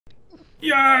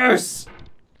Yes!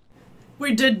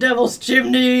 We did Devil's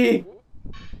Chimney!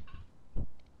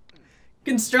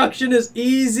 Construction is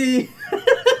easy!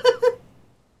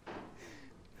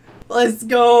 Let's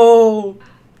go!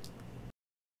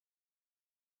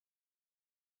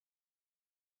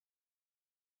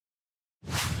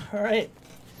 Alright,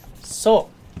 so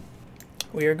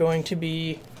we are going to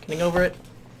be getting over it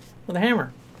with a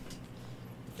hammer.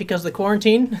 Because of the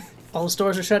quarantine, all the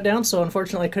stores are shut down, so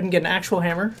unfortunately I couldn't get an actual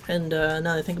hammer. And now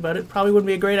that I think about it, probably wouldn't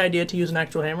be a great idea to use an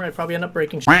actual hammer. I'd probably end up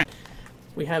breaking shit.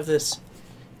 We have this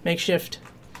makeshift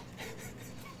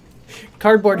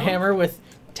cardboard hammer with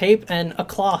tape and a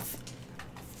cloth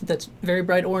that's very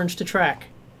bright orange to track.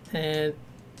 And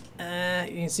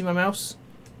you can see my mouse?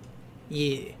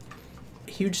 Yeah.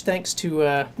 Huge thanks to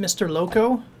Mr.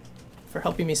 Loco for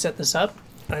helping me set this up.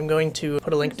 I'm going to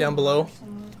put a link down below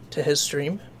to his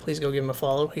stream. Please go give him a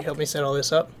follow. He helped me set all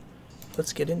this up.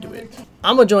 Let's get into it.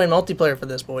 I'm gonna join multiplayer for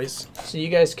this, boys, so you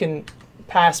guys can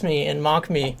pass me and mock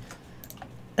me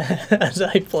as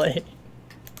I play.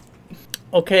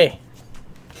 Okay.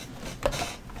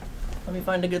 Let me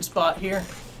find a good spot here.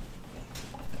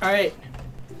 Alright.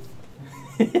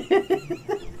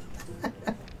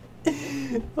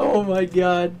 Oh my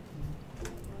god.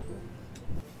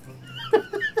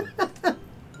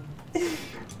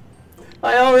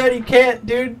 I already can't,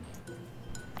 dude.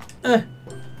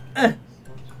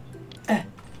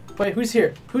 Wait, who's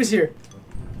here? Who's here?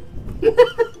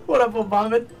 What up,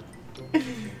 Obama?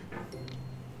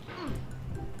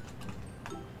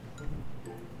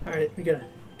 Alright, we gotta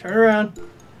turn around.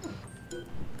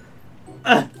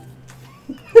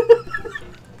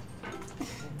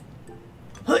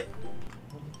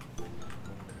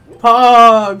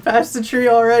 Pog! Past the tree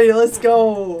already, let's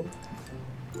go!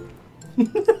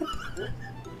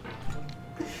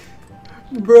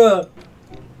 Bruh.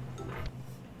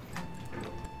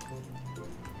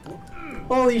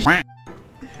 Holy shit.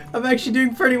 I'm actually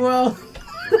doing pretty well.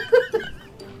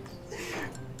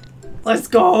 Let's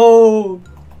go!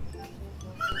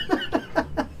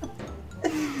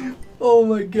 Oh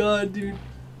my god, dude.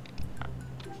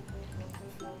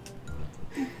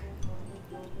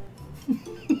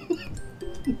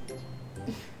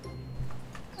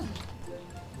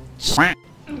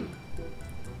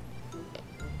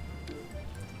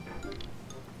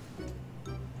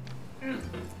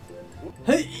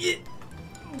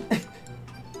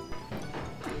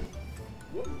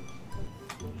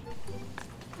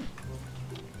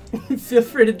 Feel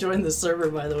free to join the server,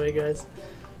 by the way, guys.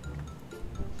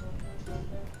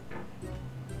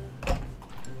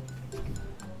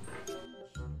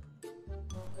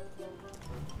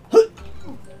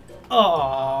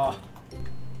 Aww.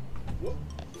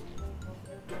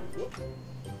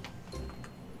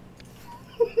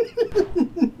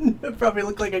 I probably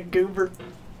look like a goober.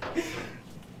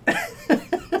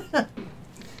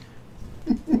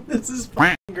 This is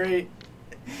fucking great.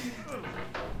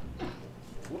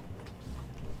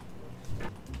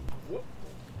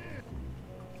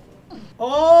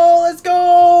 Oh, let's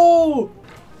go!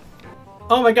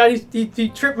 Oh my god, he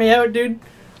tripped me out, dude.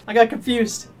 I got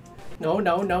confused. No,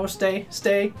 no, no, stay,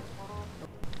 stay.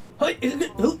 Okay,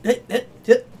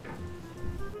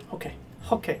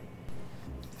 okay.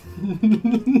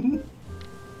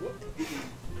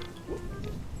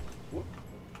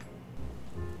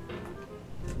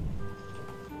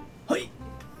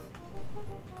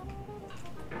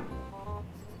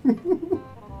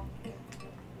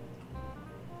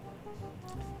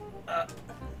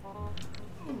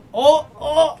 Oh,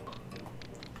 oh!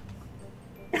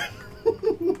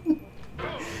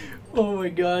 Oh my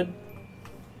god.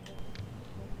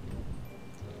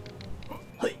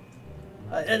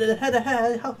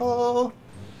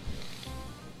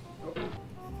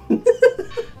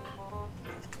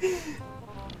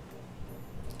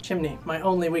 Chimney, my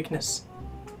only weakness.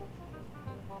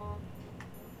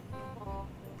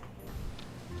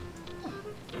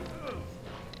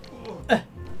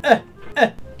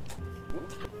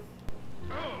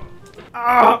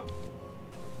 Ah!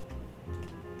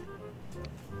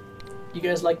 You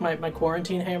guys like my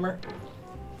quarantine hammer?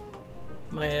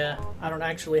 I don't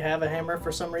actually have a hammer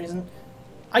for some reason.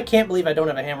 I can't believe I don't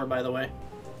have a hammer, by the way.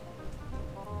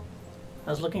 I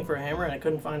was looking for a hammer and I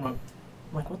couldn't find one.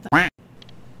 I'm like, what the f?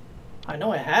 I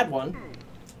know I had one.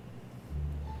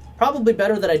 Probably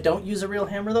better that I don't use a real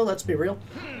hammer, though, let's be real.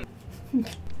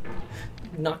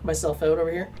 Knock myself out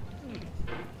over here.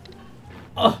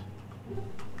 Oh!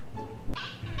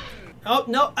 Oh,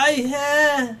 no,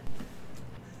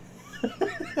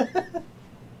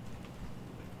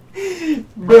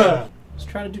 Bruh. I was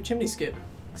trying to do chimney skip,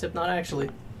 except not actually.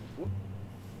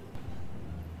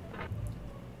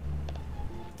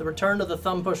 The return of the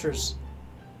thumb pushers.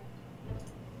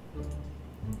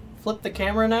 Flip the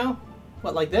camera now?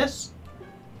 What, like this?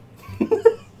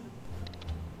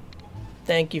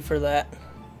 Thank you for that.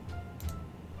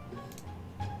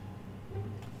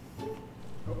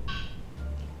 Let's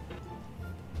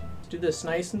do this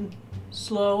nice and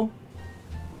slow.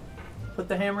 Put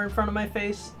the hammer in front of my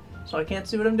face so I can't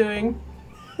see what I'm doing.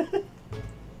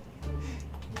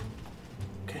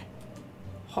 Okay.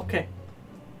 Okay.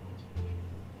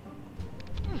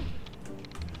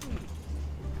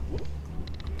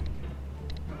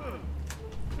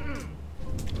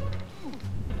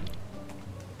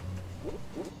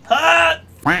 Ah!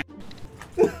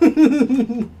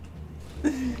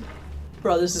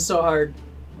 Bro, this is so hard.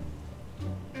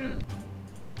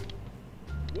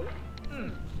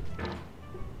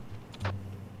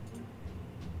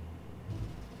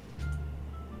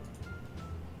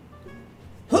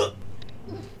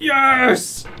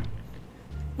 Yes!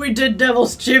 We did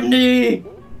Devil's Chimney!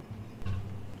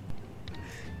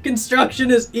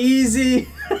 Construction is easy!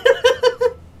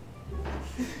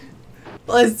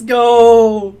 Let's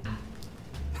go!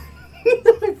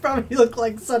 I probably look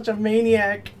like such a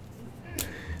maniac.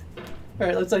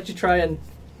 Alright, let's actually try and...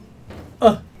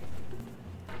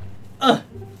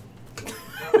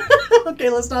 Okay,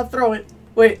 let's not throw it.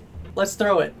 Wait, let's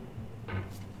throw it.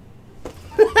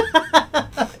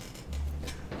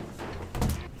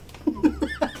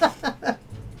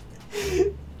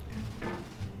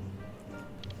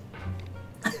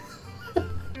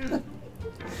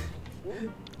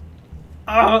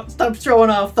 Oh, stop showing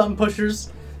off, thumb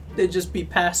pushers. They'd just be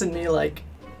passing me like...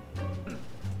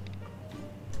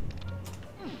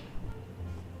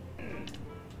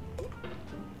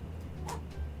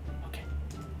 Okay.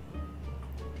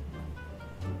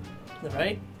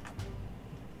 Alright.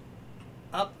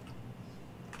 Up.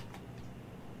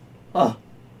 Oh.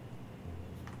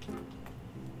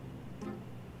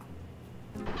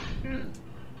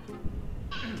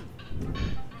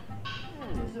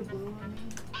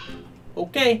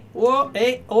 Okay. Whoa,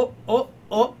 hey, oh,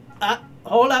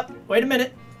 hold up. Wait a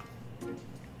minute.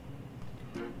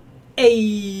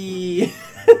 Hey.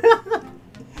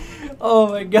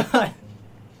 Oh my god.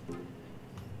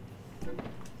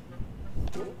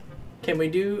 Can we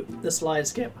do the slide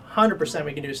skip? 100%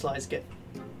 we can do a slide skip.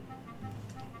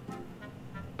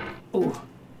 Ooh.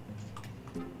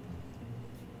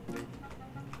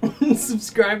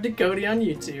 Subscribe to Cody on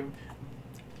YouTube.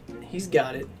 He's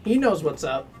got it. He knows what's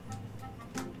up.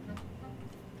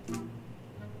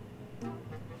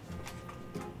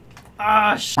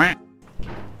 Ah, shit.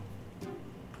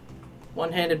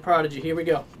 One-handed prodigy. Here we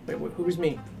go. Wait, who's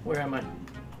me? Where am I?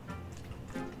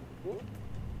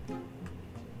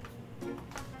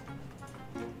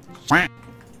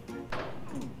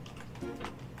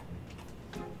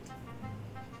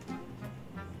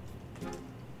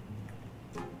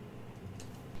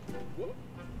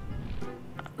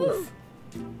 Oof.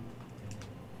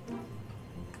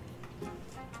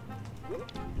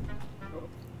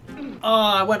 Oh,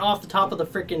 I went off the top of the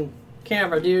freaking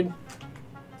camera, dude.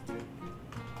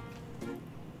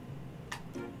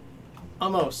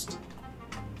 Almost.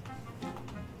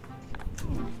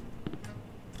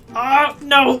 Oh,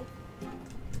 no!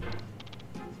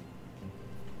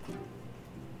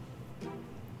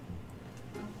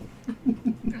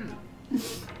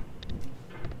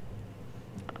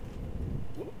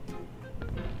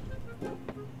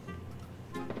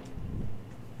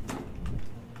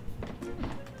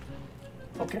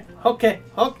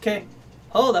 Okay.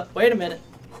 Hold up, wait a minute.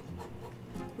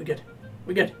 We good.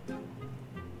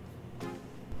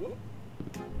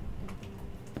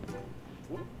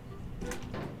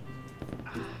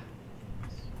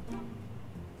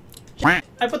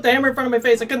 I put the hammer in front of my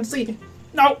face, I couldn't see.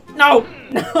 No,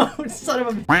 son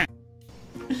of a...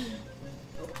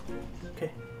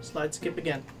 Okay, slide skip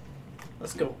again.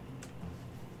 Let's go.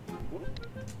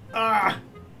 Ah!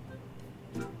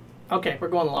 Okay, we're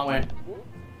going the long way.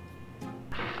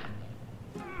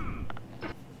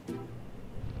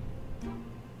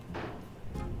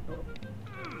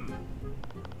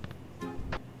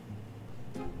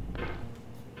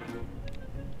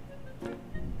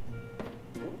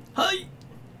 Hi!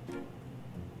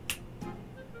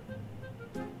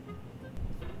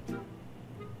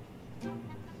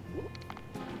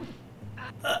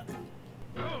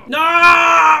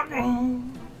 No!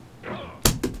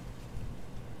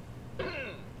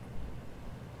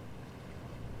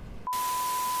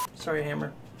 Sorry,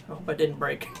 hammer. I hope I didn't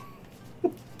break.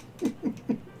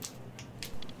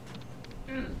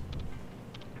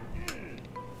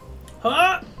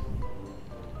 Huh?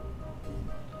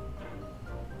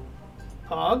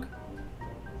 Hog?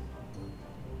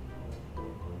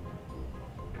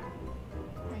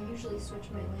 usually switch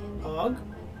my landing. Og.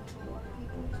 To a lot of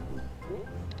people.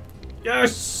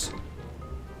 Yes!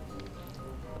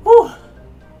 Woo!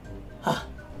 Ha.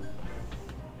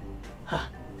 Ha.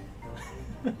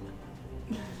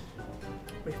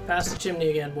 We've passed the chimney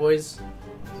again, boys.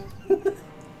 He's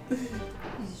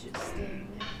just staying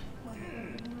there.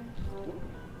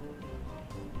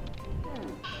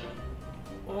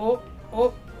 Oh,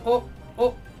 oh, oh,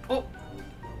 oh, oh.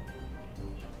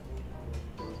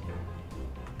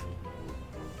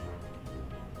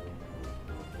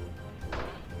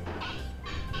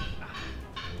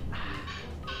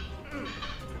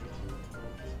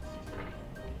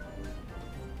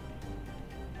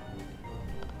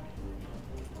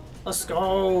 Let's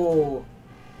go.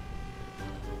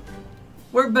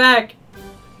 We're back.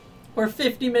 We're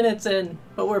 50 minutes in,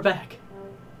 but we're back.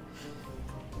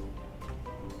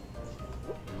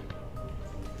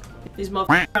 These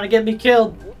motherfuckers trying to get me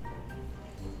killed.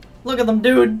 Look at them,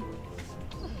 dude.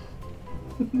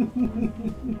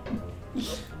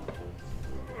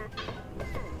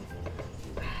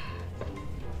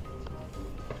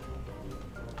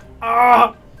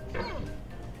 Ah!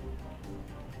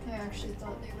 I actually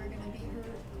thought they were gonna be hurt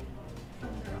from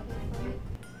their other fight.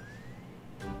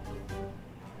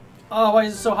 Oh, why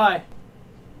is it so high?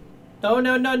 No,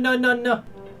 no, no, no, no, no.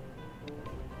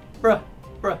 Bruh,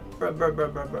 bruh, bruh, bruh,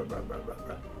 bruh, bruh, bruh, bruh, bruh,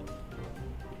 bruh.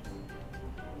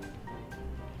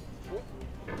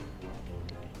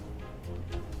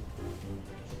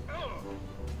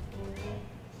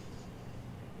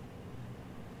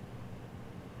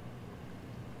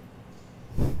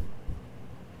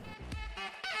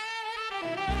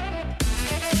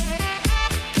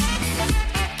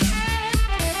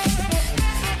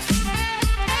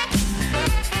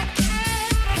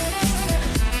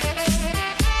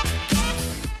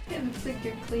 It looks like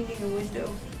you're cleaning a window.